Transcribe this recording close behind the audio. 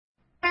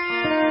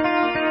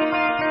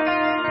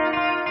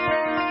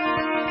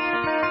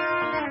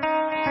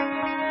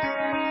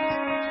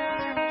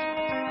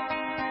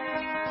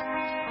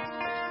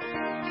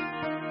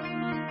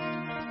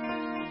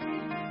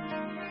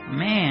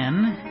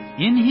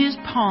his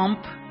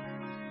pomp,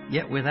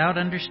 yet without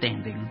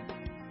understanding,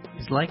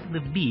 is like the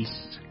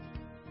beasts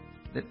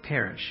that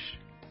perish,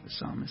 the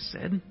psalmist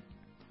said.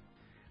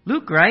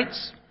 Luke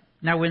writes,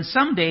 "Now when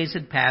some days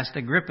had passed,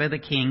 Agrippa the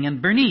king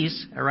and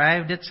Bernice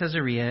arrived at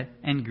Caesarea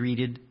and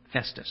greeted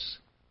Festus."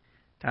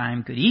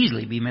 Time could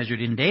easily be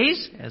measured in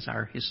days, as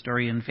our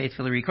historian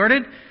faithfully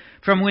recorded,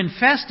 from when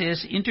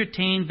Festus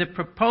entertained the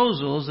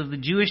proposals of the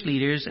Jewish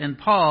leaders and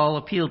Paul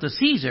appealed to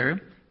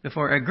Caesar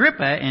before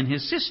Agrippa and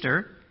his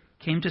sister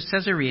came to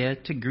Caesarea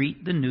to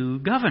greet the new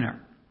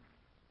governor.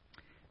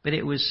 But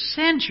it was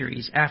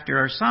centuries after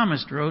our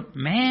psalmist wrote,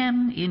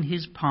 "Man in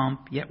his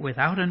pomp, yet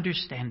without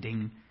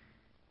understanding,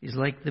 is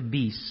like the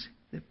beasts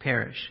that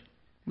perish,"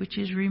 which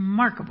is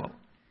remarkable,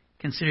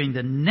 considering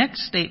the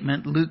next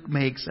statement Luke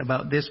makes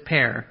about this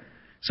pair.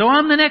 "So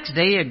on the next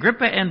day,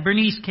 Agrippa and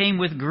Bernice came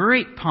with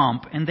great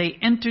pomp, and they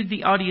entered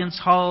the audience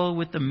hall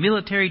with the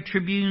military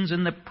tribunes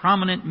and the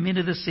prominent men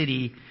of the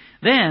city.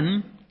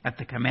 Then, at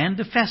the command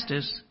of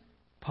Festus,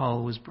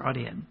 Paul was brought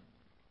in."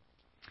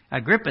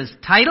 Agrippa's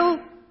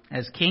title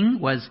as king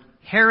was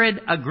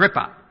Herod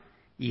Agrippa.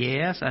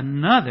 Yes,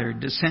 another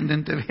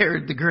descendant of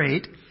Herod the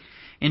Great.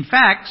 In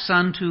fact,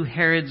 son to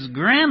Herod's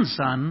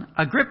grandson,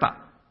 Agrippa,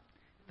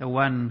 the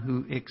one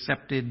who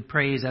accepted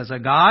praise as a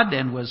god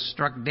and was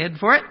struck dead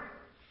for it.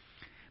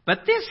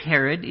 But this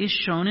Herod is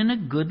shown in a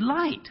good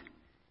light.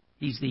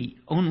 He's the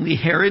only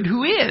Herod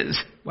who is.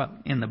 Well,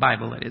 in the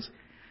Bible, that is.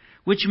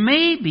 Which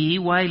may be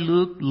why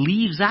Luke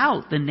leaves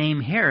out the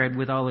name Herod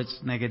with all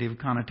its negative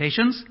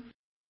connotations.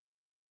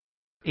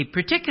 A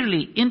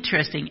particularly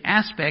interesting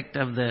aspect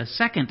of the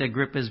second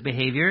Agrippa's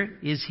behavior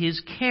is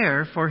his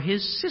care for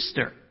his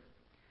sister.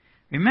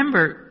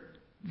 Remember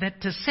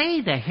that to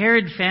say the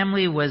Herod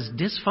family was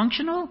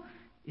dysfunctional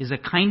is a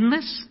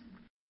kindness.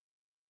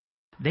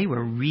 They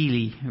were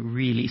really,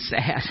 really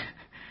sad.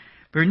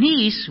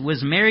 Bernice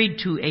was married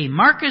to a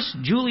Marcus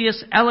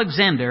Julius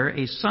Alexander,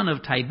 a son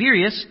of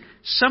Tiberius,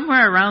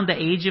 somewhere around the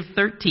age of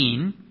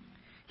 13.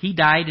 He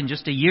died in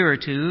just a year or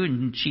two,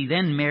 and she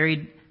then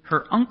married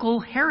her uncle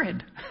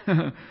Herod,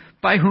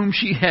 by whom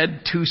she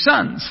had 2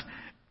 sons.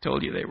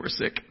 Told you they were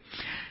sick.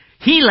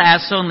 He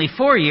lasts only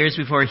 4 years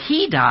before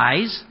he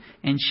dies,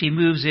 and she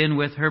moves in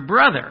with her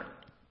brother.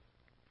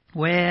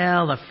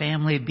 Well, the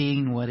family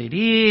being what it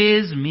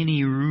is,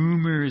 many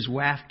rumors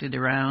wafted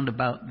around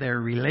about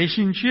their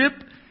relationship.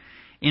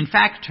 In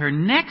fact, her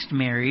next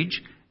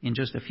marriage, in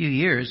just a few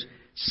years,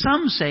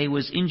 some say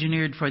was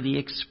engineered for the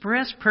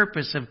express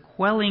purpose of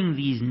quelling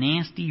these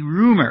nasty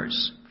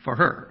rumors for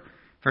her.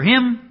 For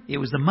him, it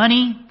was the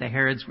money. The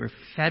Herods were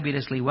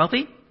fabulously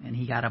wealthy, and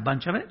he got a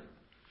bunch of it.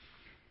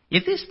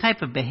 If this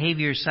type of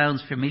behavior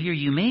sounds familiar,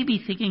 you may be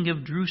thinking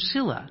of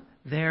Drusilla,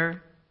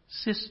 their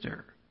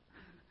sister.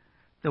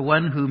 The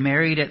one who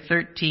married at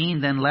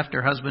 13, then left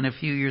her husband a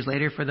few years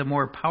later for the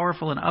more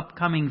powerful and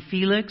upcoming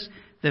Felix,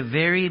 the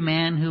very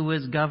man who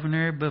was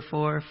governor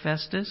before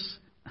Festus.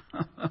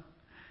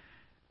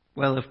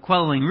 Well, if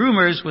quelling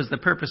rumors was the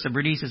purpose of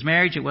Bernice's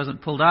marriage, it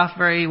wasn't pulled off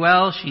very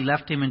well. She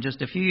left him in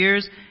just a few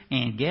years,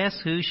 and guess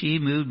who she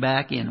moved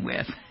back in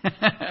with?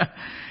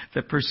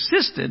 The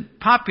persistent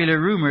popular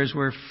rumors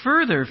were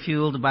further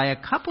fueled by a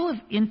couple of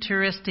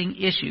interesting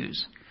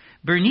issues.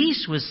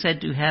 Bernice was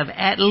said to have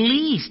at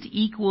least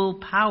equal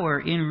power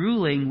in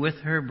ruling with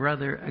her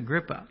brother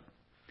Agrippa.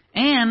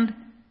 And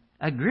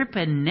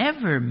Agrippa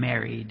never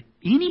married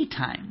any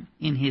time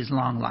in his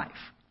long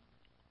life.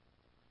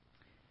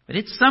 But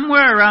it's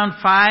somewhere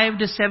around 5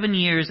 to 7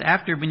 years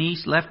after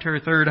Bernice left her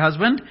third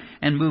husband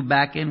and moved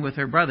back in with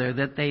her brother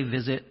that they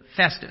visit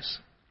Festus.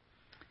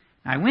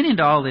 I went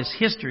into all this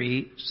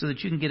history so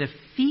that you can get a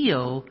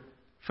feel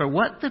for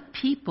what the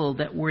people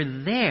that were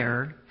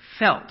there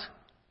felt.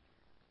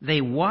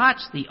 They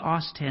watched the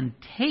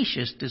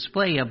ostentatious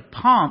display of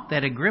pomp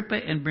that Agrippa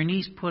and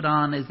Bernice put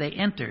on as they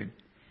entered,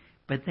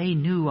 but they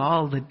knew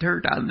all the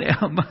dirt on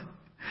them.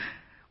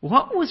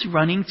 What was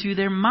running through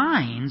their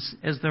minds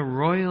as the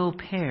royal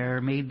pair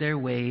made their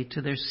way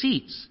to their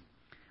seats?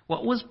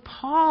 What was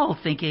Paul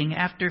thinking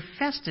after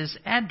Festus'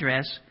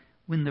 address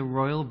when the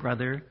royal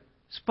brother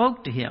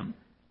spoke to him?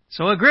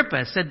 So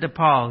Agrippa said to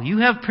Paul, "You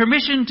have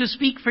permission to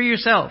speak for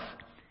yourself."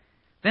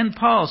 Then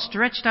Paul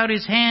stretched out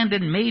his hand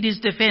and made his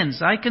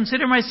defense. "I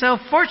consider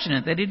myself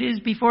fortunate that it is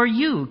before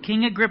you,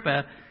 King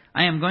Agrippa,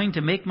 I am going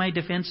to make my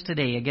defense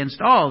today against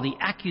all the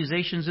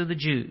accusations of the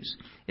Jews,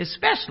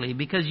 especially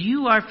because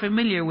you are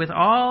familiar with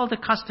all the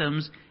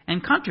customs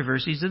and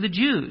controversies of the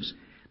Jews.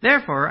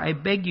 Therefore, I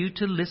beg you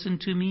to listen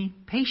to me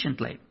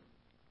patiently.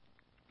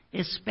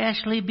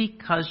 Especially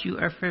because you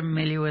are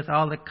familiar with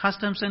all the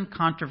customs and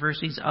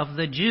controversies of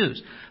the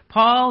Jews."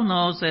 Paul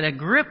knows that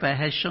Agrippa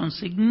has shown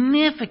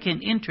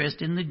significant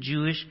interest in the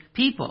Jewish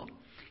people,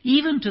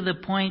 even to the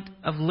point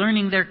of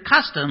learning their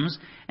customs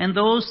and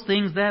those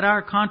things that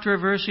are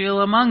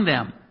controversial among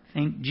them.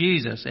 Think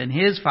Jesus and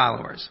his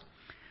followers.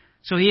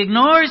 So he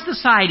ignores the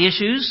side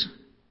issues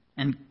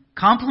and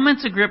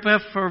compliments Agrippa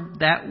for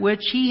that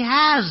which he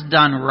has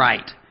done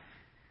right.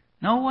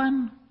 No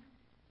one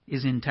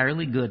is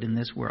entirely good in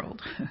this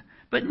world.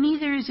 but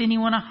neither is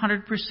anyone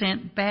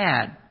 100%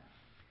 bad.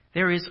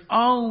 There is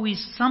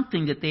always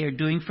something that they are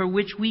doing for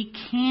which we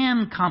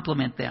can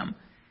compliment them.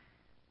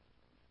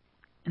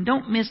 And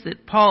don't miss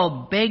that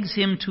Paul begs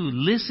him to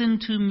listen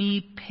to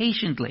me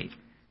patiently.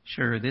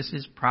 Sure, this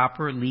is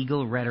proper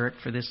legal rhetoric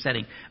for this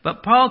setting.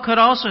 But Paul could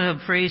also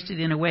have phrased it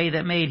in a way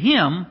that made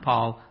him,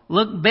 Paul,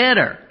 look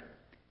better.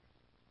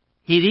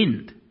 He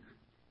didn't,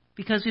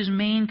 because his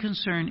main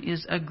concern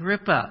is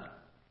Agrippa.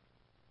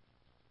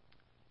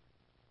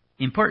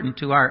 Important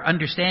to our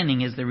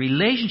understanding is the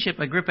relationship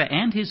Agrippa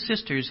and his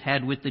sisters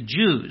had with the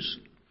Jews.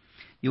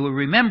 You will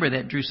remember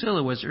that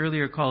Drusilla was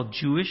earlier called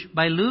Jewish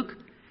by Luke.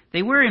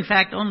 They were, in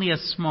fact, only a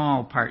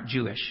small part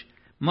Jewish.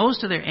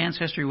 Most of their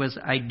ancestry was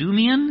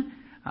Idumean,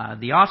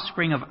 the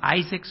offspring of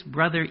Isaac's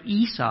brother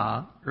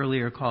Esau,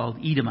 earlier called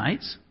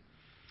Edomites.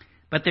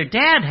 But their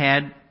dad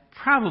had,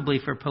 probably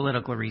for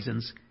political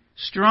reasons,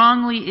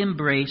 strongly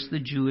embraced the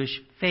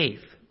Jewish faith.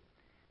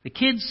 The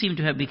kids seem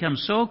to have become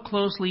so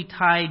closely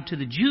tied to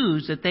the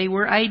Jews that they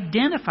were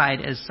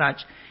identified as such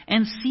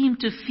and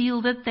seemed to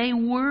feel that they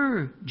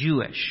were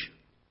Jewish.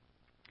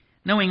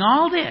 Knowing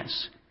all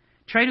this,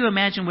 try to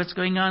imagine what's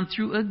going on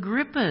through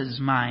Agrippa's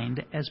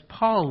mind as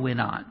Paul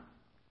went on.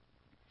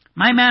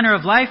 My manner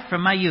of life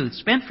from my youth,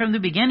 spent from the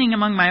beginning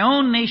among my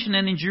own nation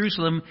and in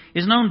Jerusalem,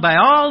 is known by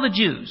all the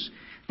Jews.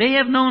 They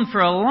have known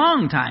for a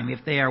long time,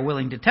 if they are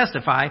willing to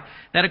testify,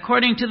 that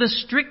according to the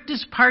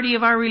strictest party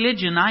of our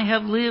religion, I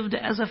have lived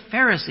as a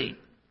Pharisee.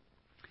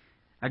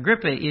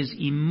 Agrippa is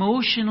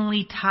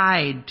emotionally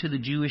tied to the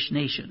Jewish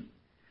nation.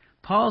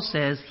 Paul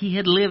says he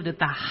had lived at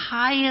the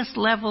highest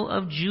level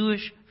of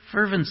Jewish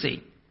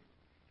fervency.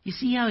 You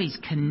see how he's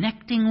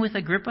connecting with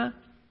Agrippa?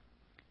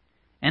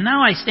 And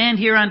now I stand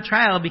here on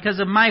trial because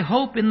of my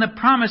hope in the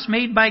promise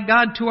made by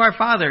God to our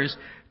fathers,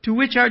 to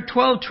which our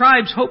 12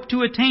 tribes hope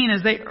to attain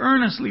as they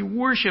earnestly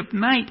worship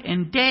night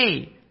and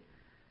day.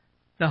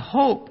 The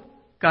hope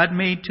God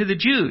made to the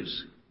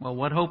Jews. Well,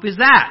 what hope is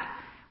that?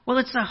 Well,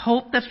 it's the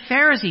hope the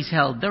Pharisees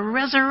held, the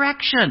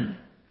resurrection.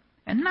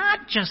 And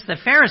not just the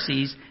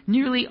Pharisees,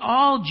 nearly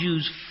all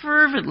Jews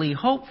fervently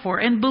hoped for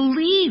and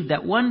believed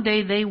that one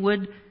day they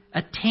would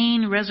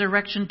attain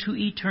resurrection to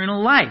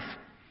eternal life.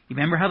 You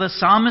remember how the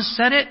psalmist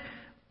said it?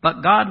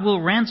 But God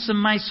will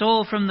ransom my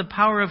soul from the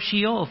power of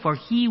Sheol, for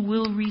he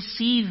will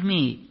receive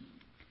me.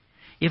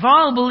 If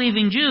all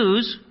believing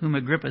Jews, whom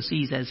Agrippa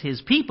sees as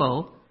his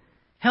people,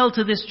 held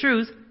to this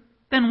truth,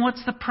 then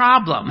what's the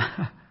problem?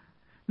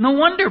 No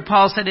wonder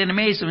Paul said in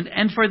amazement,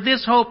 and for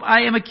this hope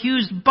I am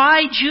accused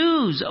by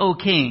Jews, O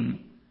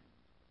king.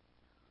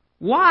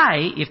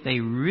 Why, if they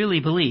really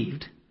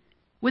believed,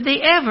 would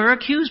they ever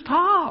accuse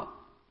Paul?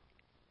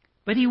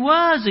 But he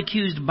was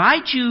accused by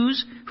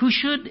Jews who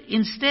should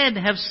instead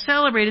have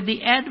celebrated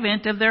the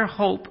advent of their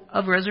hope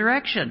of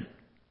resurrection.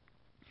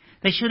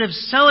 They should have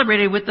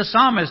celebrated with the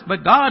psalmist,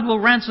 but God will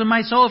ransom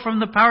my soul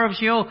from the power of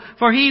Sheol,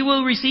 for he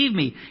will receive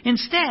me.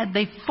 Instead,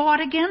 they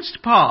fought against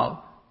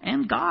Paul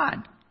and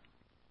God.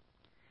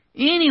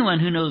 Anyone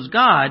who knows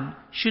God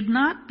should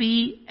not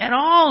be at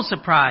all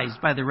surprised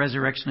by the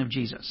resurrection of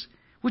Jesus,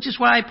 which is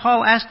why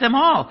Paul asked them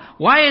all,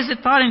 why is it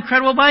thought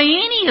incredible by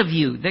any of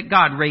you that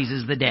God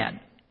raises the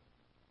dead?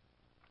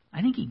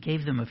 I think he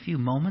gave them a few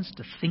moments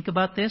to think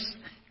about this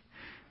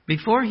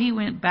before he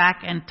went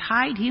back and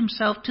tied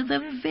himself to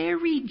the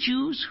very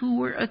Jews who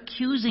were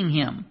accusing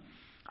him.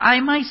 I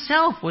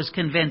myself was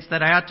convinced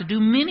that I ought to do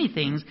many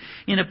things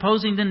in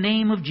opposing the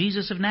name of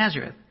Jesus of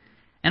Nazareth.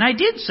 And I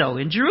did so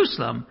in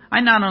Jerusalem.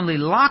 I not only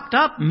locked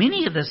up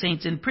many of the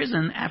saints in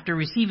prison after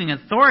receiving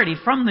authority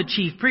from the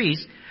chief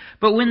priests,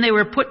 but when they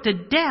were put to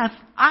death,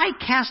 I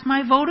cast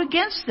my vote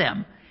against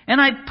them. And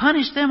I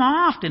punished them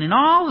often in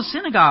all the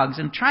synagogues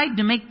and tried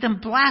to make them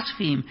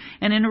blaspheme.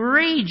 And in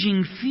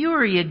raging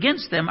fury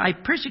against them, I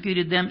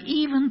persecuted them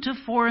even to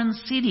foreign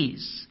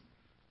cities.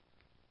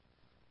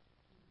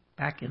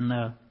 Back in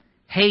the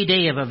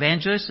heyday of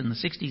evangelists in the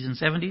 60s and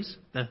 70s,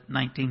 the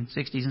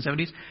 1960s and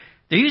 70s,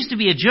 there used to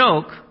be a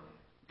joke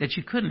that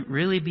you couldn't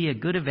really be a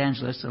good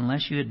evangelist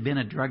unless you had been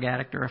a drug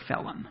addict or a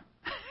felon.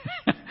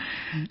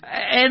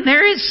 And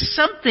there is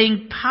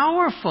something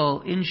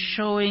powerful in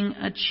showing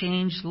a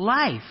changed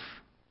life.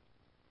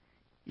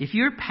 If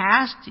your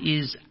past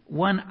is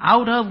one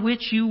out of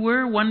which you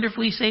were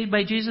wonderfully saved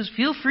by Jesus,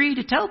 feel free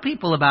to tell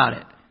people about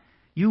it.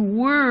 You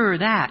were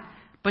that,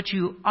 but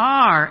you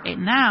are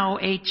now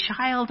a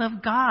child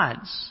of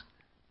God's.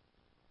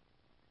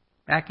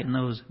 Back in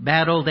those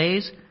bad old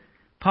days,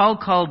 Paul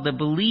called the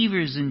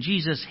believers in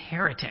Jesus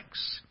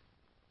heretics.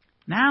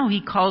 Now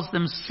he calls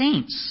them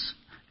saints.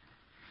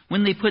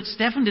 When they put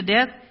Stephen to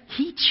death,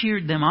 he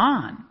cheered them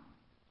on.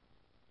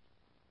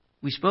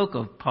 We spoke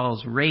of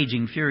Paul's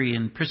raging fury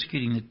in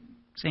persecuting the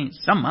saints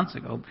some months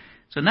ago.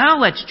 So now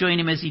let's join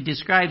him as he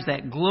describes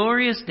that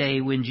glorious day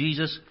when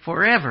Jesus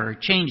forever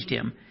changed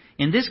him.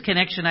 In this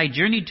connection, I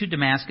journeyed to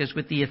Damascus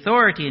with the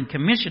authority and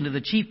commission of the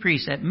chief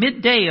priests. At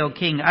midday, O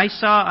king, I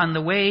saw on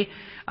the way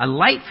a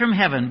light from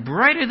heaven,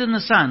 brighter than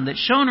the sun, that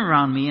shone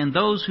around me and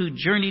those who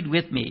journeyed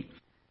with me.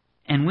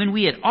 And when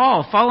we had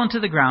all fallen to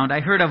the ground,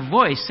 I heard a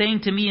voice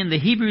saying to me in the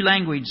Hebrew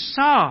language,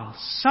 Saul,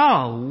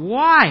 Saul,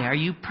 why are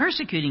you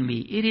persecuting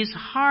me? It is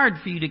hard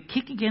for you to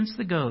kick against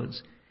the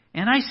goads.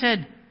 And I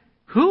said,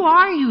 Who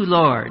are you,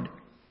 Lord?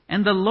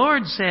 And the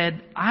Lord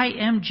said, I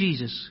am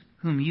Jesus,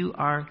 whom you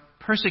are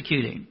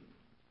persecuting.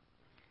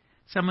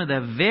 Some of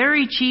the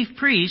very chief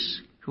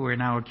priests, who are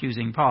now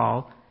accusing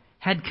Paul,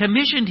 had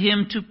commissioned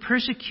him to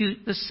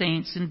persecute the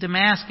saints in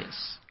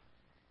Damascus.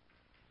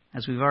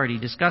 As we've already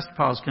discussed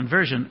Paul's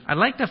conversion, I'd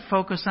like to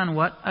focus on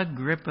what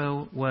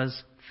Agrippa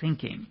was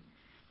thinking.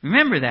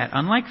 Remember that,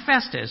 unlike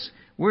Festus,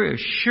 we're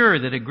sure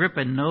that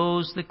Agrippa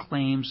knows the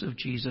claims of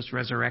Jesus'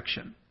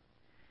 resurrection.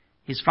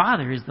 His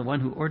father is the one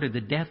who ordered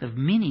the death of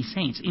many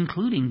saints,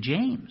 including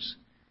James,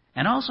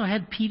 and also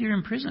had Peter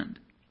imprisoned.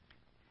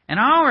 And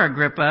our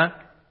Agrippa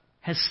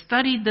has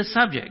studied the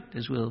subject,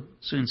 as we'll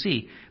soon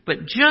see.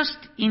 But just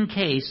in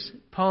case,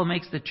 Paul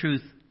makes the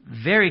truth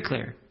very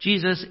clear.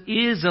 Jesus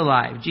is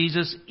alive.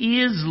 Jesus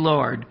is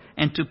Lord.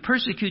 And to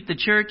persecute the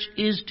church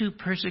is to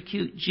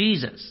persecute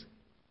Jesus.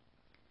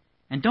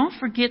 And don't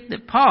forget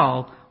that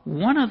Paul,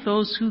 one of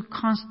those who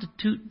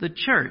constitute the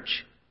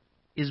church,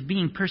 is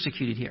being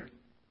persecuted here.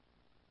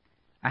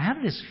 I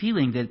have this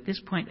feeling that at this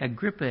point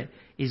Agrippa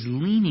is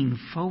leaning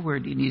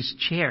forward in his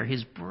chair.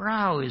 His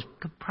brow is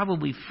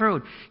probably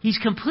furrowed. He's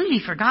completely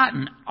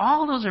forgotten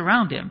all those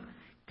around him.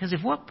 Because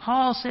if what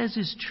Paul says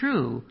is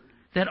true,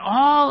 that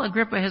all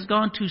Agrippa has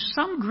gone to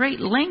some great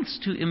lengths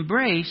to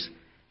embrace,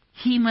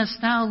 he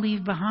must now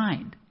leave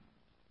behind,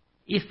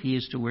 if he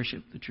is to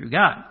worship the true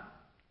God.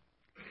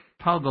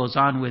 Paul goes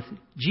on with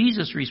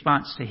Jesus'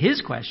 response to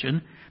his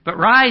question, But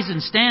rise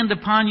and stand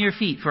upon your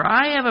feet, for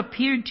I have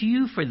appeared to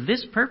you for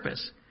this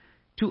purpose,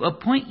 to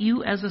appoint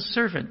you as a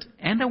servant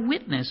and a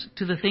witness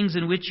to the things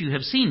in which you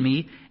have seen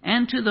me,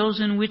 and to those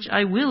in which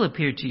I will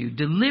appear to you,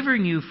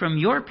 delivering you from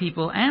your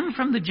people and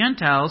from the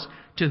Gentiles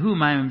to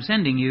whom I am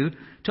sending you,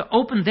 to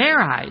open their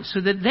eyes, so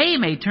that they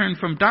may turn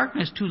from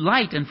darkness to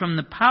light and from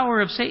the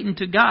power of Satan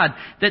to God,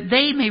 that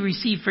they may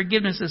receive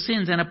forgiveness of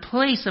sins and a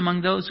place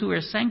among those who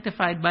are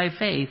sanctified by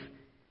faith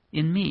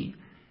in me.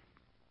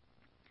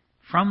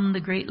 From the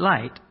great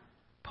light,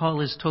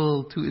 Paul is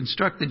told to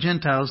instruct the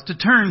Gentiles to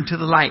turn to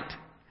the light.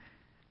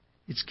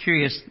 It's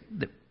curious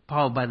that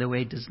Paul, by the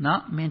way, does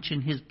not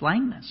mention his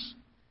blindness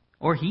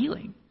or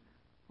healing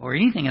or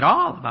anything at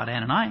all about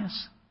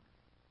Ananias.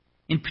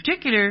 In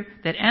particular,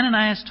 that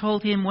Ananias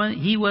told him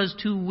he was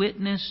to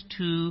witness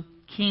to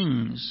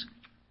kings.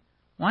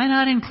 Why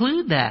not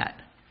include that?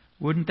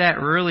 Wouldn't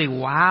that really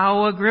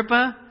wow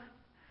Agrippa?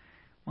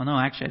 Well, no,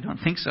 actually, I don't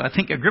think so. I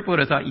think Agrippa would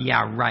have thought,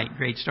 yeah, right,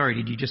 great story.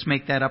 Did you just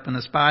make that up on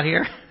the spot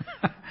here?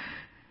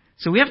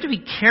 So we have to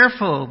be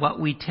careful what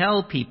we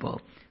tell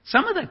people.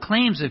 Some of the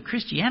claims of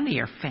Christianity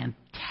are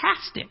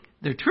fantastic.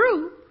 They're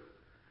true.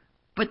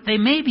 But they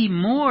may be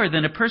more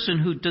than a person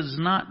who does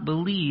not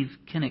believe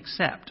can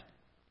accept.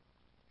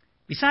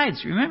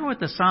 Besides, remember what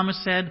the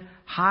psalmist said,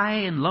 high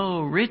and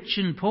low, rich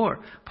and poor.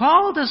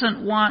 Paul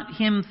doesn't want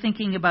him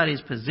thinking about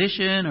his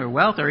position or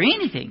wealth or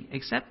anything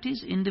except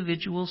his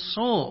individual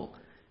soul.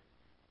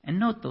 And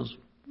note those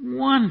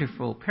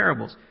wonderful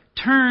parables.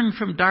 Turn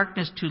from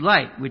darkness to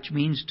light, which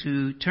means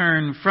to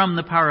turn from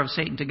the power of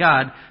Satan to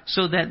God,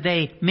 so that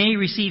they may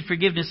receive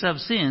forgiveness of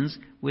sins,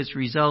 which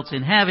results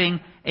in having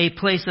a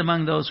place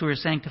among those who are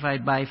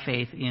sanctified by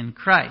faith in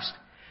Christ.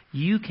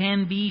 You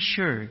can be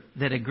sure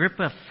that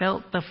Agrippa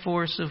felt the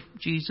force of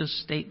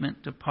Jesus'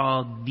 statement to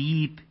Paul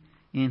deep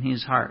in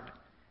his heart.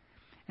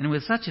 And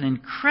with such an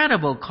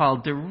incredible call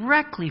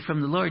directly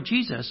from the Lord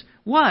Jesus,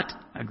 what,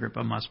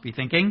 Agrippa must be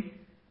thinking,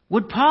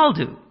 would Paul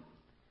do?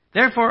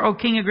 Therefore, O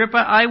King Agrippa,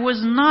 I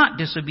was not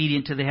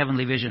disobedient to the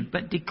heavenly vision,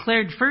 but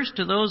declared first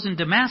to those in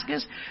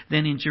Damascus,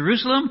 then in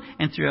Jerusalem,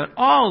 and throughout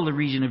all the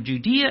region of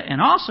Judea,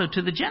 and also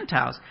to the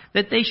Gentiles,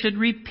 that they should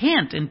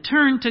repent and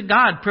turn to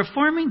God,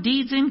 performing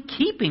deeds in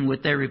keeping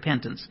with their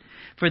repentance.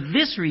 For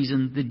this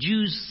reason, the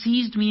Jews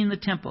seized me in the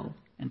temple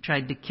and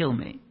tried to kill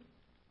me.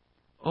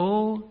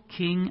 O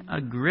King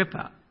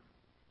Agrippa.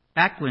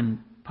 Back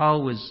when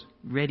Paul was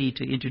ready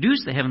to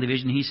introduce the heavenly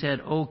vision, he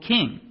said, O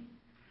King.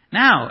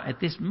 Now, at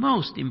this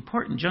most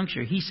important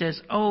juncture, he says,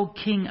 O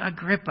King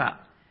Agrippa.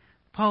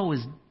 Paul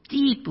was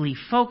deeply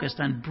focused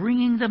on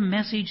bringing the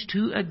message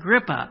to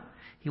Agrippa.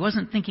 He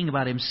wasn't thinking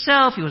about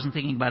himself. He wasn't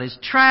thinking about his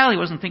trial. He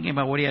wasn't thinking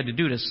about what he had to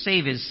do to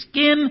save his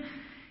skin.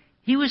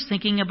 He was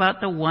thinking about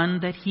the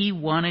one that he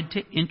wanted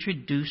to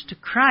introduce to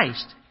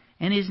Christ.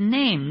 And his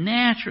name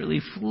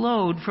naturally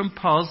flowed from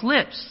Paul's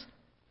lips.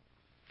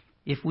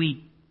 If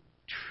we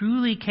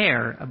truly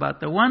care about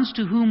the ones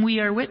to whom we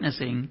are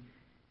witnessing,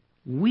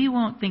 we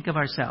won't think of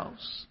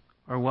ourselves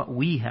or what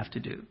we have to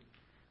do.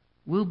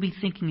 We'll be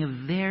thinking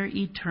of their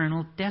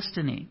eternal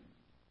destiny.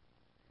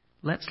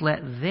 Let's let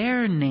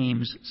their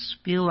names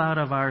spill out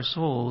of our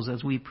souls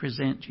as we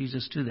present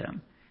Jesus to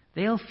them.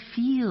 They'll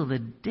feel the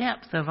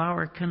depth of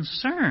our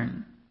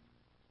concern.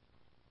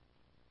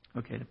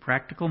 Okay, the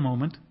practical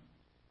moment.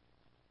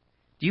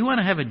 Do you want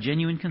to have a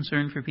genuine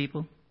concern for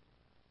people?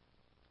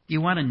 Do you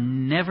want to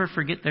never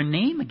forget their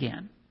name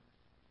again?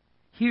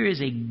 Here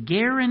is a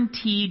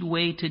guaranteed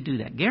way to do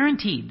that.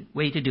 Guaranteed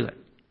way to do it.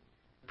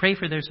 Pray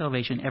for their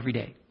salvation every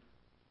day.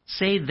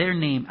 Say their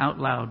name out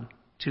loud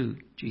to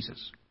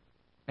Jesus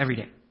every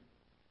day.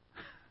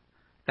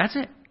 That's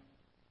it.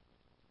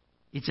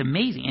 It's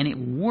amazing, and it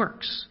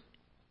works.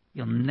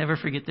 You'll never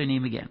forget their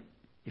name again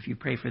if you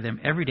pray for them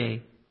every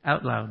day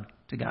out loud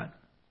to God.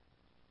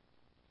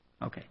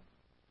 Okay.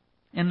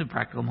 End of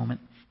practical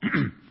moment.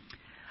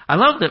 I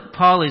love that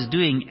Paul is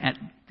doing at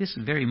this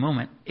very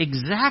moment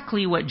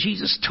exactly what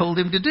Jesus told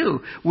him to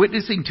do,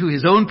 witnessing to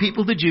his own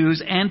people, the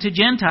Jews, and to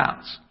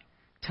Gentiles,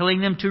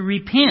 telling them to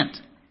repent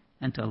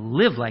and to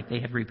live like they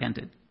have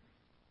repented.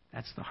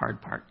 That's the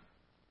hard part.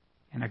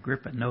 And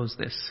Agrippa knows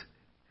this.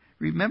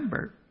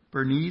 Remember,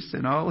 Bernice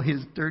and all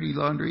his dirty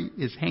laundry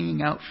is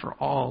hanging out for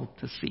all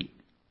to see.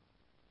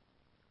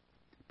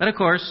 But of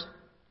course,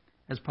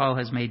 as Paul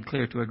has made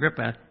clear to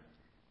Agrippa,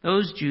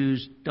 those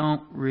Jews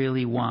don't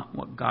really want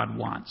what God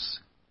wants.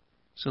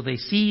 So they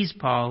seize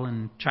Paul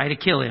and try to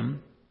kill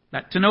him,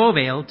 but to no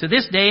avail. To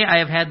this day I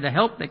have had the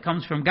help that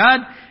comes from God,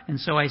 and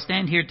so I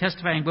stand here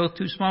testifying both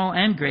to small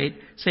and great,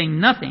 saying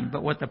nothing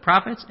but what the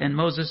prophets and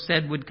Moses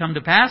said would come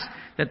to pass,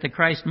 that the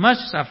Christ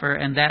must suffer,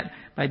 and that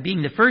by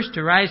being the first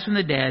to rise from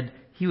the dead,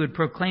 he would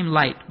proclaim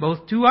light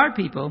both to our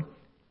people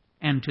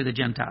and to the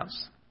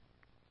Gentiles.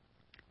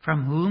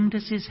 From whom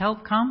does his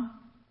help come?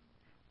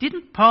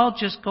 Didn't Paul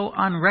just go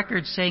on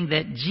record saying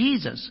that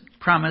Jesus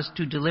promised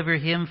to deliver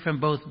him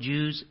from both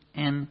Jews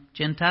and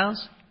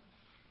Gentiles?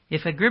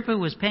 If Agrippa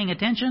was paying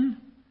attention,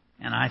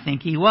 and I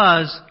think he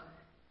was,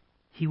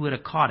 he would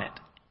have caught it.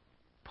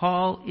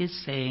 Paul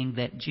is saying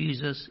that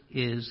Jesus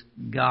is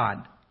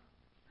God.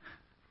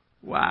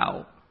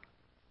 Wow.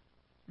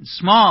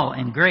 Small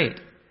and great.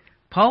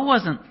 Paul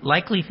wasn't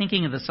likely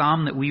thinking of the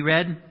psalm that we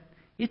read.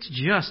 It's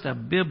just a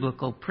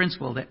biblical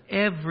principle that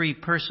every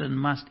person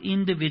must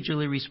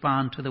individually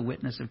respond to the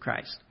witness of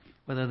Christ,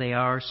 whether they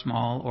are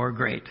small or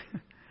great.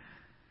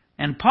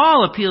 And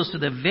Paul appeals to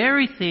the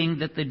very thing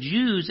that the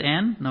Jews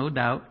and, no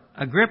doubt,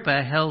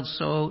 Agrippa held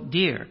so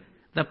dear,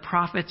 the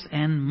prophets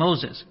and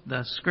Moses,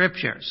 the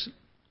Scriptures.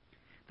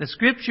 The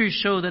Scriptures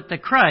show that the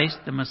Christ,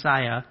 the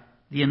Messiah,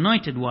 the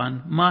Anointed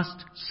One,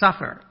 must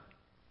suffer.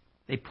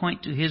 They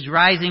point to his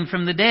rising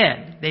from the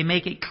dead. They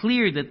make it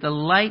clear that the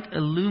light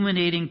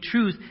illuminating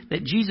truth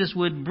that Jesus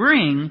would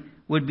bring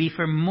would be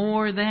for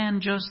more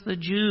than just the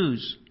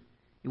Jews.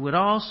 It would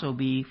also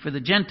be for the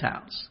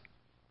Gentiles.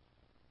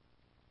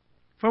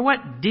 For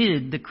what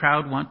did the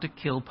crowd want to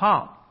kill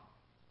Paul?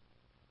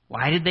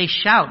 Why did they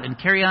shout and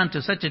carry on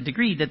to such a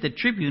degree that the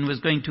tribune was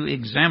going to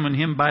examine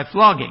him by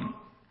flogging?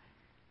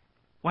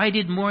 Why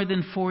did more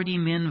than 40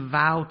 men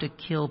vow to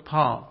kill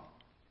Paul?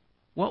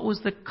 What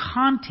was the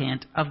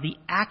content of the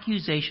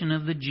accusation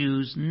of the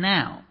Jews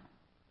now?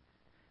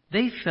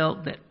 They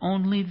felt that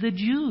only the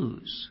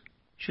Jews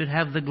should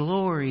have the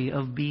glory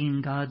of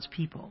being God's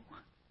people.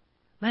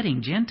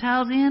 Letting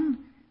Gentiles in,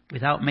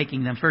 without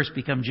making them first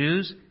become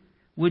Jews,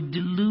 would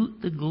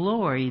dilute the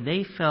glory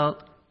they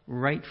felt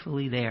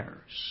rightfully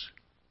theirs.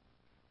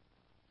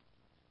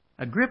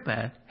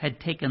 Agrippa had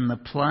taken the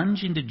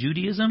plunge into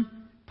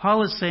Judaism.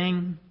 Paul is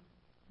saying,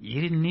 you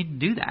didn't need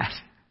to do that.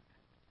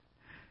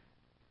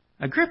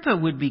 Agrippa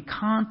would be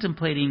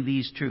contemplating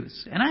these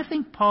truths, and I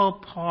think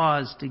Paul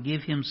paused to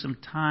give him some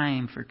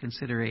time for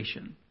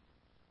consideration.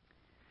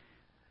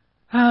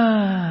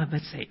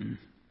 But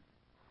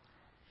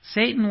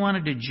Satan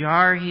wanted to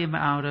jar him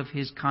out of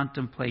his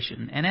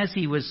contemplation. And as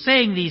he was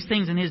saying these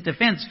things in his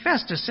defense,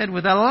 Festus said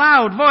with a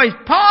loud voice,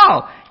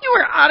 Paul, you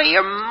are out of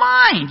your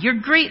mind. Your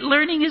great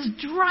learning is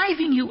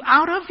driving you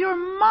out of your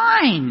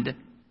mind.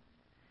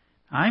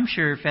 I'm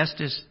sure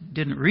Festus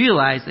didn't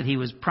realize that he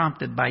was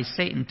prompted by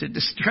Satan to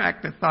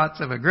distract the thoughts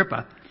of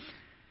Agrippa.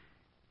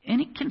 And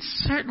it can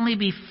certainly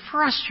be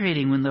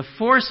frustrating when the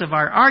force of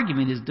our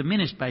argument is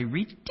diminished by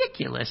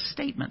ridiculous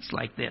statements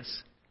like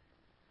this.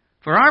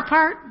 For our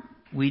part,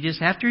 we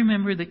just have to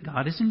remember that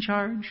God is in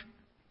charge.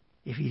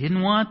 If he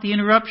didn't want the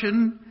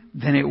interruption,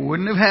 then it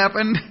wouldn't have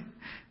happened.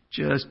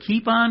 Just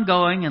keep on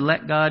going and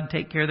let God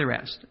take care of the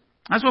rest.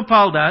 That's what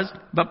Paul does.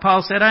 But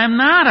Paul said, I am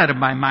not out of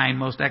my mind,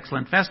 most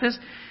excellent Festus,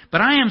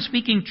 but I am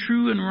speaking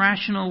true and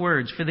rational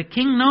words. For the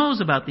king knows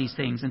about these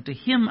things, and to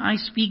him I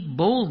speak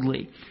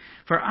boldly.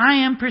 For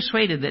I am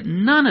persuaded that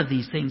none of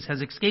these things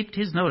has escaped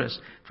his notice,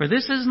 for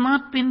this has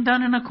not been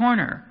done in a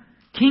corner.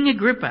 King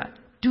Agrippa,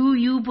 do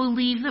you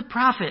believe the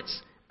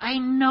prophets? I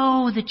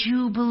know that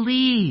you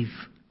believe.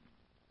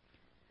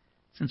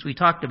 Since we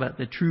talked about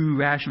the true,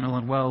 rational,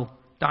 and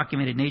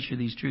well-documented nature of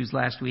these truths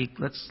last week,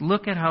 let's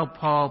look at how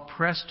Paul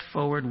pressed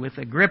forward with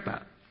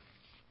Agrippa.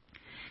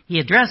 He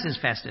addresses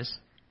Festus,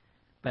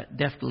 but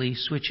deftly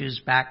switches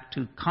back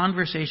to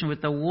conversation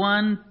with the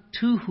one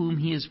to whom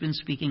he has been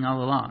speaking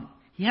all along.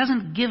 He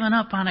hasn't given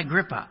up on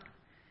Agrippa.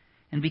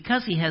 And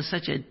because he has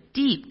such a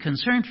deep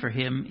concern for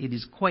him, it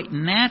is quite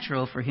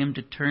natural for him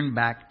to turn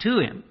back to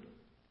him.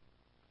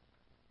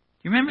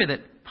 You remember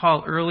that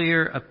Paul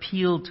earlier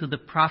appealed to the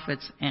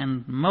prophets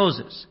and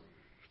Moses.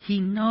 He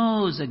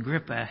knows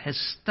Agrippa has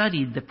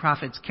studied the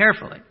prophets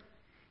carefully.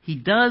 he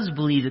does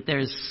believe that there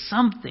is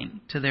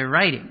something to their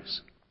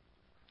writings.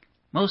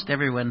 Most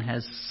everyone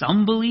has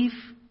some belief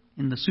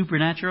in the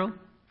supernatural,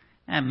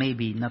 and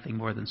maybe nothing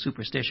more than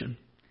superstition.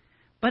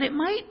 But it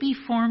might be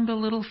formed a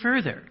little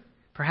further.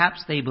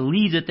 Perhaps they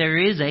believe that there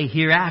is a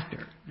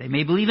hereafter. They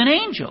may believe in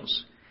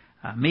angels.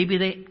 Maybe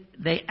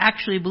they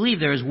actually believe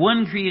there is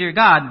one Creator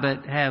God,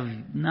 but have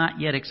not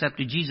yet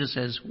accepted Jesus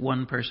as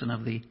one person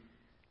of the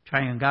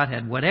Triune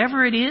Godhead.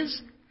 Whatever it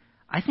is,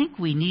 I think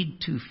we need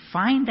to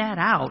find that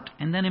out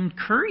and then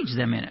encourage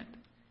them in it.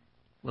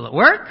 Will it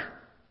work?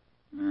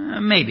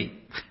 Maybe.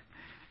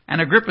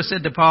 And Agrippa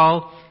said to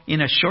Paul,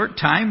 "In a short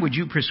time, would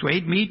you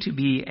persuade me to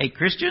be a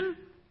Christian?"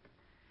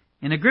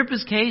 In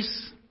Agrippa's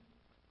case,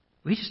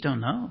 we just don't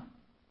know.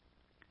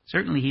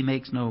 Certainly he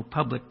makes no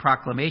public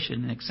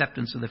proclamation in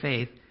acceptance of the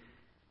faith.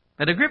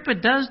 But Agrippa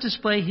does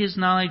display his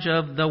knowledge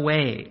of the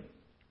way.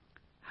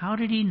 How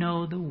did he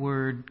know the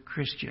word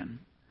Christian?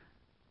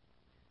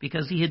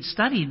 Because he had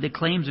studied the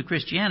claims of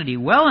Christianity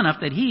well enough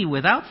that he,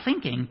 without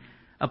thinking,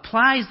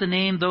 applies the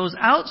name those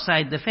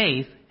outside the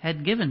faith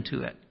had given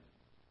to it.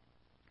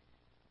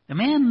 The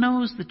man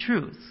knows the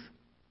truth,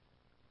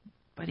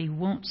 but he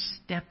won't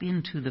step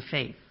into the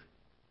faith.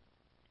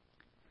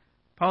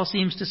 Paul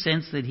seems to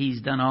sense that he's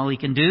done all he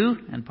can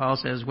do, and Paul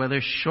says, "Whether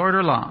short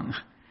or long,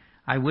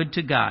 I would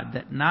to God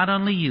that not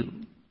only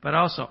you, but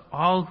also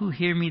all who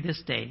hear me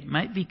this day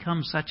might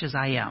become such as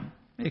I am,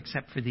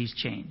 except for these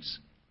chains."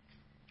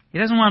 He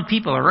doesn't want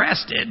people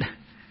arrested,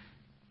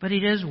 but he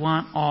does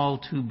want all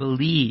to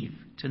believe,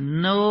 to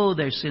know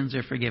their sins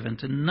are forgiven,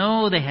 to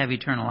know they have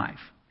eternal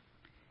life.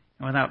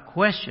 And without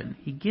question,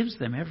 he gives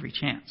them every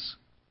chance.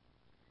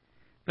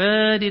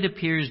 But it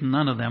appears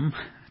none of them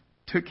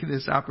took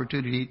this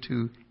opportunity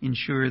to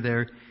ensure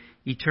their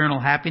eternal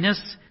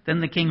happiness. Then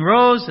the king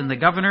rose, and the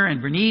governor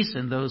and Bernice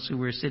and those who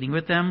were sitting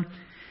with them.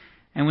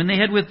 And when they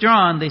had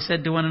withdrawn, they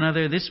said to one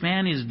another, "This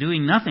man is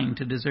doing nothing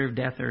to deserve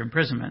death or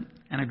imprisonment."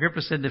 And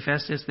Agrippa said to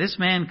Festus, "This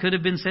man could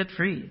have been set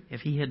free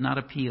if he had not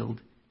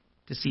appealed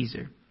to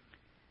Caesar."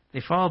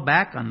 They fall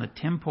back on the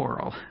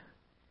temporal.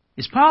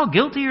 Is Paul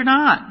guilty or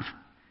not?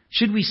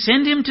 Should we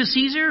send him to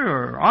Caesar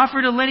or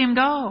offer to let him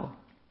go?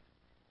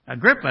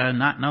 Agrippa,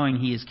 not knowing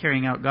he is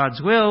carrying out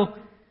God's will,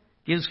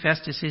 gives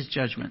Festus his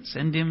judgment.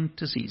 Send him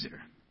to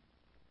Caesar.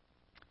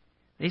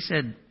 They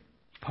said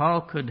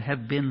Paul could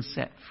have been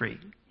set free.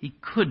 He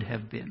could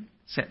have been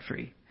set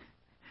free.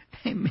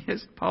 They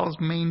missed Paul's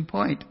main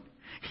point.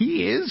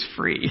 He is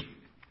free.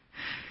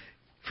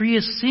 Free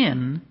of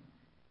sin,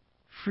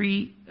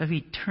 free of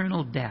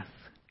eternal death,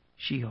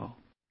 Sheol.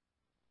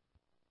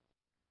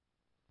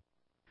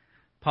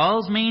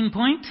 Paul's main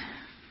point,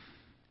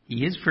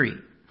 he is free.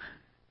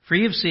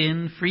 Free of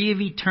sin, free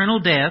of eternal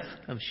death,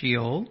 of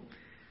Sheol.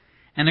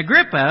 And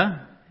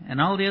Agrippa,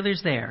 and all the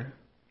others there,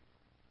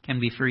 can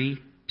be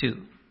free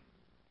too.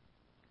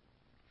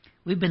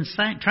 We've been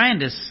trying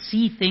to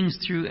see things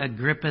through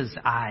Agrippa's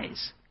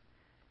eyes.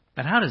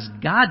 But how does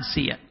God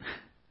see it?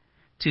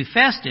 To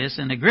Festus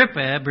and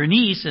Agrippa,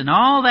 Bernice, and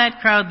all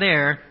that crowd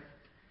there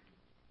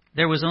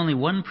was only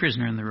one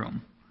prisoner in the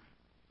room.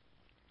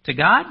 To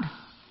God,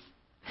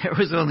 there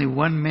was only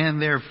one man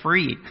there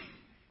free.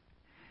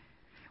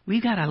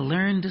 We've got to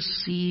learn to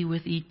see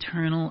with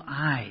eternal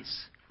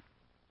eyes.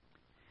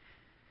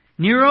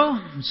 Nero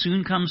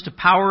soon comes to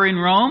power in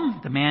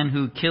Rome, the man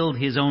who killed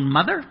his own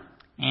mother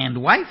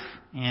and wife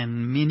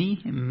and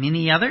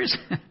many others,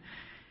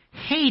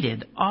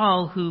 hated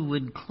all who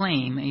would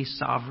claim a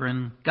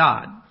sovereign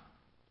God.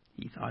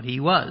 He thought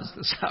he was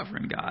the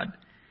sovereign God.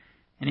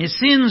 And his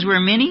sins were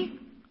many,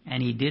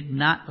 and he did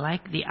not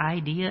like the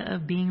idea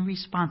of being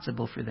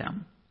responsible for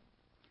them.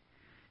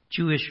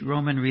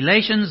 Jewish-Roman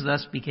relations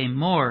thus became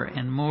more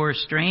and more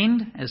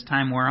strained as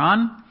time wore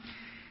on.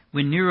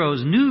 When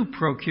Nero's new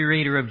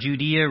procurator of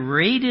Judea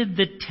raided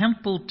the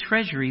temple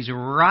treasuries,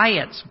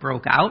 riots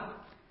broke out.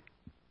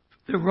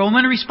 The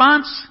Roman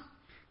response?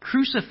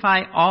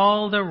 Crucify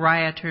all the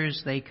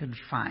rioters they could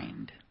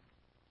find.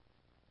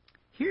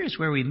 Here's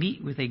where we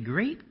meet with a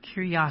great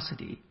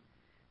curiosity.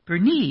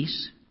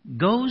 Bernice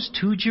goes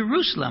to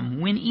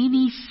Jerusalem when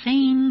any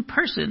sane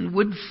person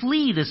would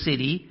flee the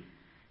city,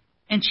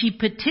 and she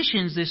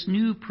petitions this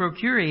new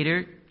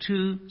procurator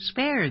to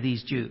spare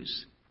these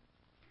Jews.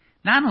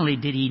 Not only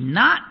did he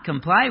not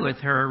comply with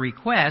her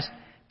request,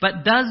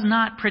 but does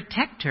not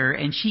protect her,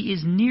 and she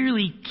is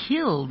nearly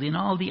killed in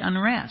all the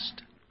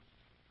unrest.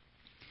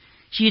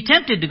 She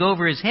attempted to go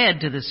over his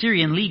head to the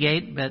Syrian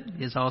legate, but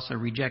is also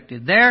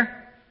rejected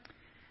there.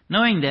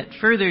 Knowing that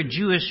further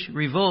Jewish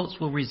revolts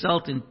will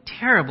result in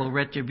terrible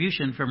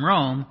retribution from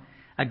Rome,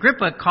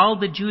 Agrippa called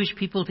the Jewish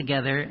people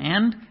together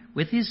and,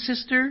 with his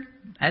sister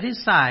at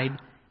his side,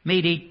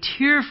 made a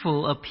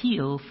tearful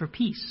appeal for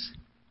peace.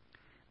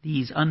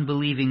 These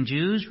unbelieving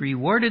Jews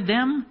rewarded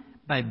them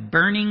by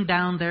burning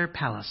down their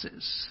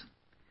palaces.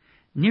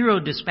 Nero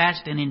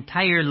dispatched an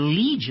entire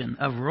legion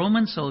of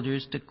Roman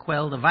soldiers to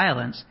quell the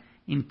violence.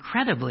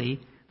 Incredibly,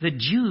 the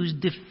Jews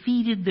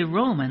defeated the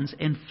Romans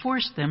and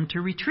forced them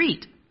to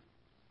retreat.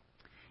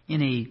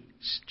 In a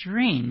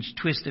strange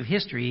twist of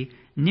history,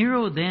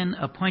 Nero then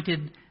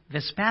appointed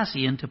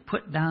Vespasian to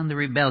put down the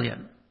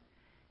rebellion.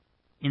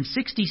 In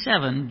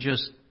 67,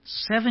 just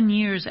 7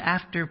 years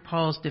after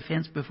Paul's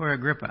defense before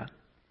Agrippa,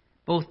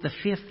 both the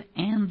 5th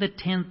and the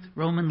 10th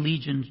Roman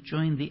legions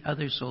joined the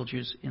other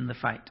soldiers in the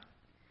fight.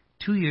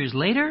 2 years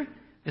later,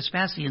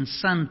 Vespasian's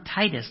son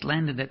Titus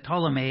landed at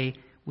Ptolemais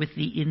with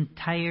the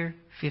entire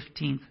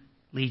 15th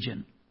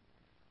legion.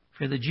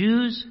 For the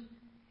Jews,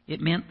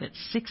 it meant that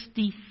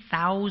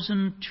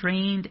 60,000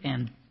 trained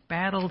and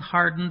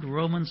battle-hardened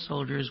Roman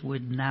soldiers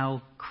would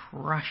now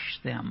crush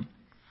them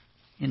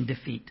in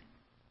defeat.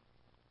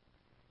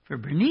 For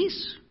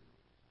Bernice,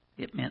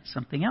 it meant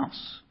something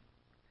else.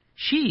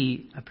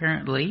 She,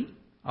 apparently,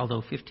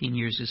 although 15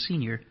 years his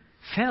senior,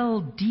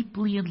 fell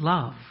deeply in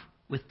love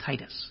with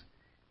Titus,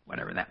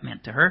 whatever that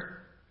meant to her.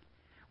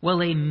 Well,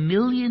 1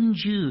 million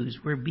Jews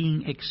were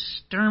being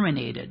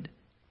exterminated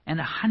and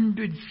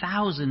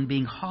 100,000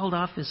 being hauled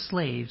off as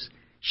slaves.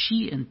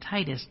 She and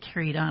Titus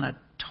carried on a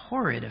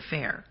torrid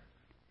affair.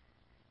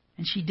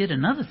 And she did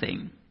another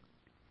thing.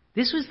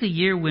 This was the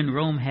year when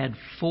Rome had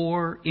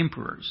 4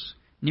 emperors.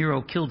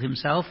 Nero killed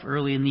himself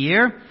early in the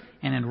year,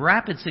 and in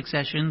rapid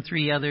succession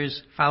 3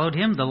 others followed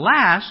him. The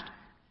last,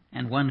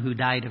 and one who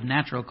died of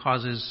natural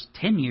causes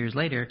 10 years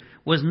later,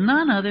 was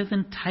none other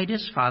than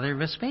Titus' father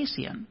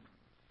Vespasian.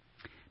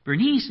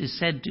 Bernice is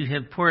said to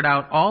have poured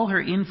out all her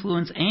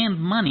influence and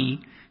money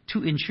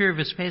to ensure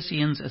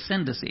Vespasian's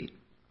ascendancy.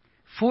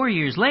 4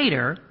 years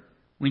later,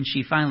 when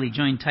she finally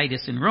joined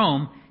Titus in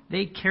Rome,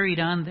 they carried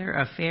on their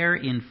affair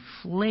in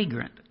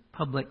flagrant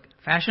public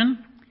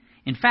fashion.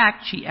 In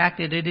fact, she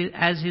acted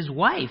as his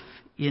wife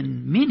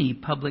in many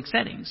public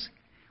settings.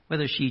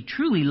 Whether she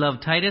truly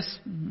loved Titus,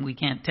 we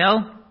can't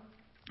tell.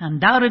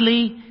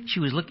 Undoubtedly,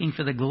 she was looking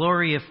for the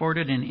glory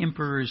afforded an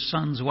emperor's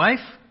son's wife.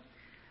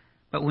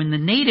 But when the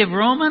native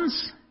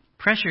Romans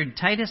pressured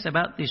Titus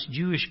about this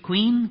Jewish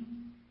queen,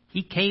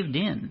 he caved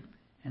in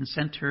and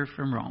sent her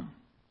from Rome.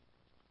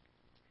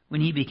 When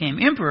he became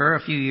emperor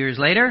a few years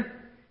later,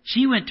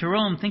 she went to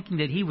Rome thinking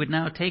that he would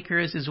now take her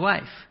as his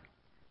wife.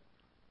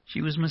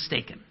 She was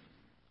mistaken.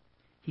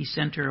 He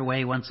sent her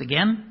away once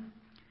again.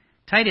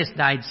 Titus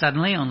died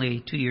suddenly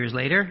only 2 years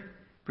later.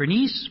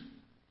 Bernice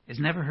is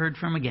never heard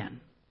from again.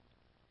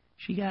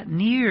 She got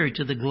near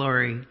to the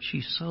glory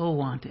she so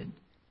wanted,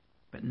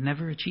 but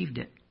never achieved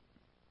it.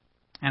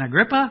 And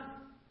Agrippa,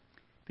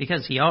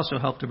 because he also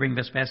helped to bring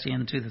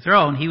Vespasian to the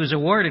throne, he was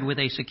awarded with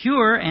a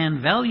secure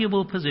and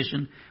valuable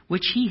position,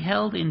 which he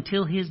held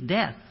until his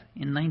death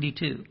in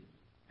 92.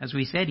 As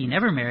we said, he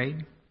never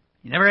married,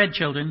 he never had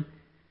children,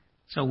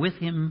 so with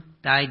him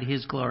died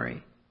his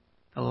glory,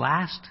 the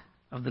last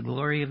of the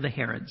glory of the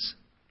Herods,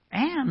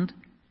 and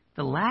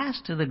the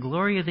last of the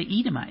glory of the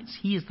Edomites.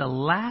 He is the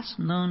last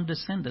known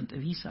descendant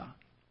of Esau.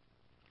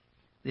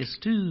 This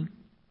too,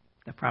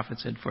 the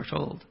prophets had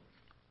foretold.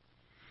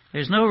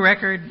 There's no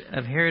record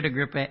of Herod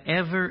Agrippa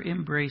ever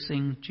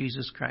embracing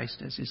Jesus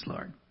Christ as his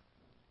Lord.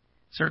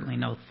 Certainly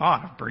no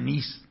thought of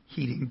Bernice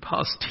heeding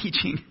Paul's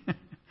teaching.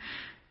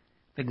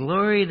 The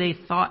glory they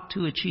thought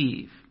to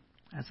achieve,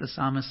 as the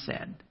psalmist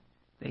said,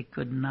 they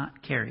could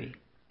not carry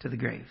to the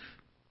grave.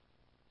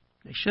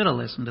 They should have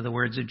listened to the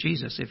words of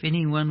Jesus. If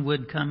anyone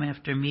would come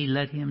after me,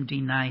 let him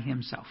deny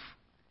himself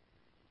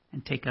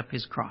and take up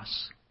his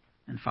cross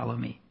and follow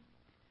me.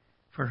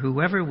 For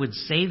whoever would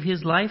save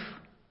his life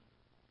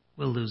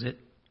will lose it.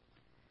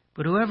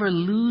 But whoever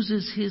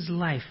loses his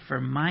life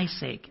for my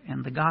sake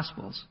and the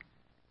gospel's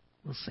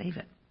will save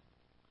it.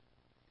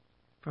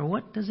 For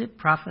what does it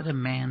profit a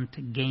man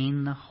to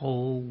gain the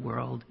whole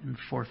world and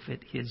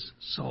forfeit his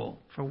soul?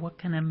 For what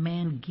can a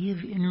man give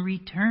in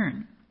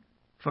return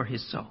for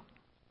his soul?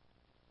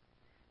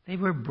 They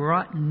were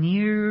brought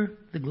near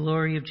the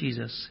glory of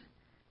Jesus,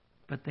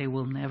 but they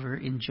will never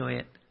enjoy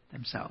it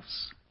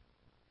themselves.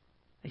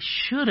 They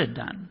should have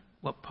done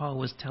what Paul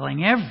was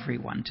telling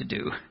everyone to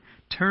do.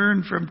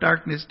 Turn from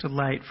darkness to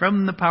light,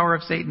 from the power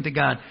of Satan to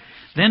God.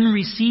 Then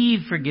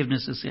receive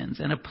forgiveness of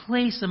sins and a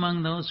place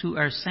among those who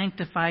are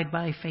sanctified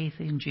by faith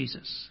in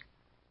Jesus.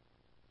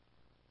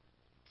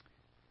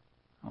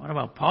 What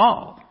about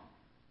Paul?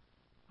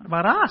 What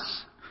about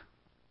us?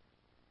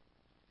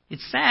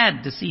 It's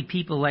sad to see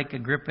people like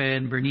Agrippa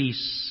and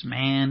Bernice,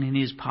 man in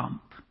his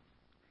pomp,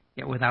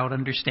 yet without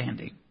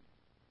understanding,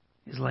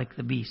 is like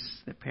the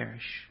beasts that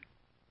perish.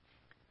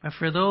 But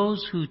for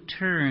those who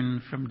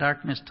turn from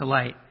darkness to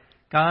light,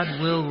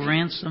 God will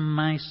ransom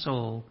my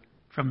soul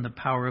from the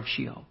power of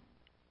Sheol,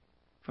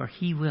 for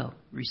he will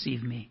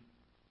receive me.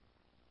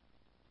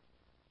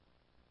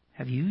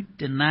 Have you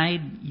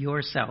denied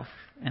yourself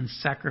and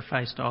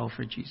sacrificed all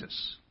for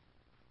Jesus?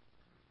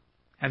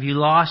 Have you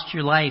lost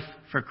your life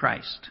for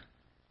Christ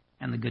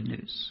and the good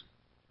news?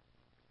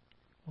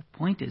 What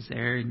point is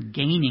there in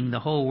gaining the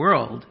whole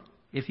world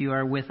if you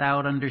are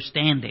without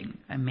understanding,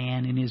 a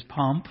man in his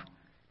pomp,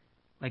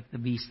 like the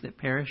beasts that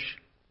perish?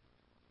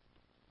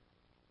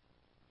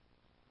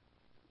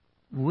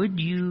 Would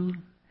you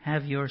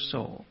have your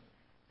soul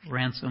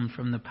ransomed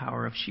from the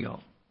power of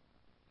Sheol?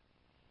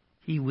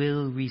 He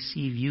will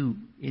receive you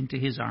into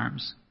his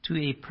arms to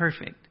a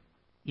perfect,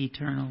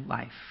 eternal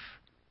life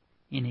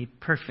in a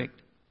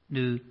perfect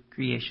new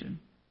creation,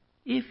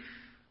 if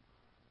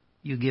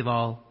you give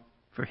all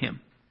for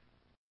Him.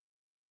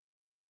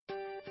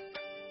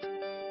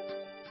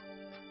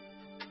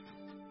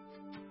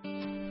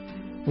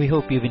 We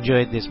hope you've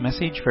enjoyed this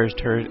message, first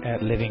heard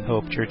at Living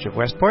Hope Church of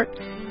Westport.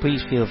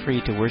 Please feel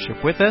free to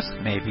worship with us,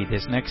 maybe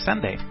this next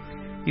Sunday.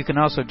 You can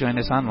also join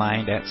us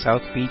online at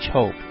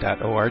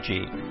southbeachhope.org.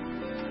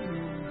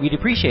 We'd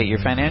appreciate your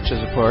financial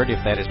support if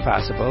that is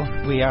possible.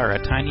 We are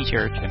a tiny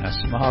church in a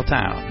small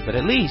town, but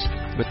at least,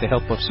 with the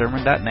help of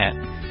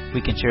sermon.net,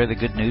 we can share the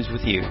good news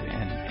with you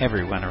and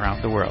everyone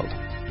around the world.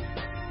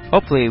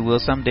 Hopefully, we'll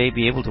someday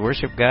be able to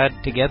worship God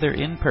together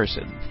in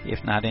person,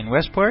 if not in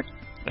Westport,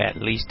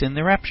 at least in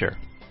the rapture.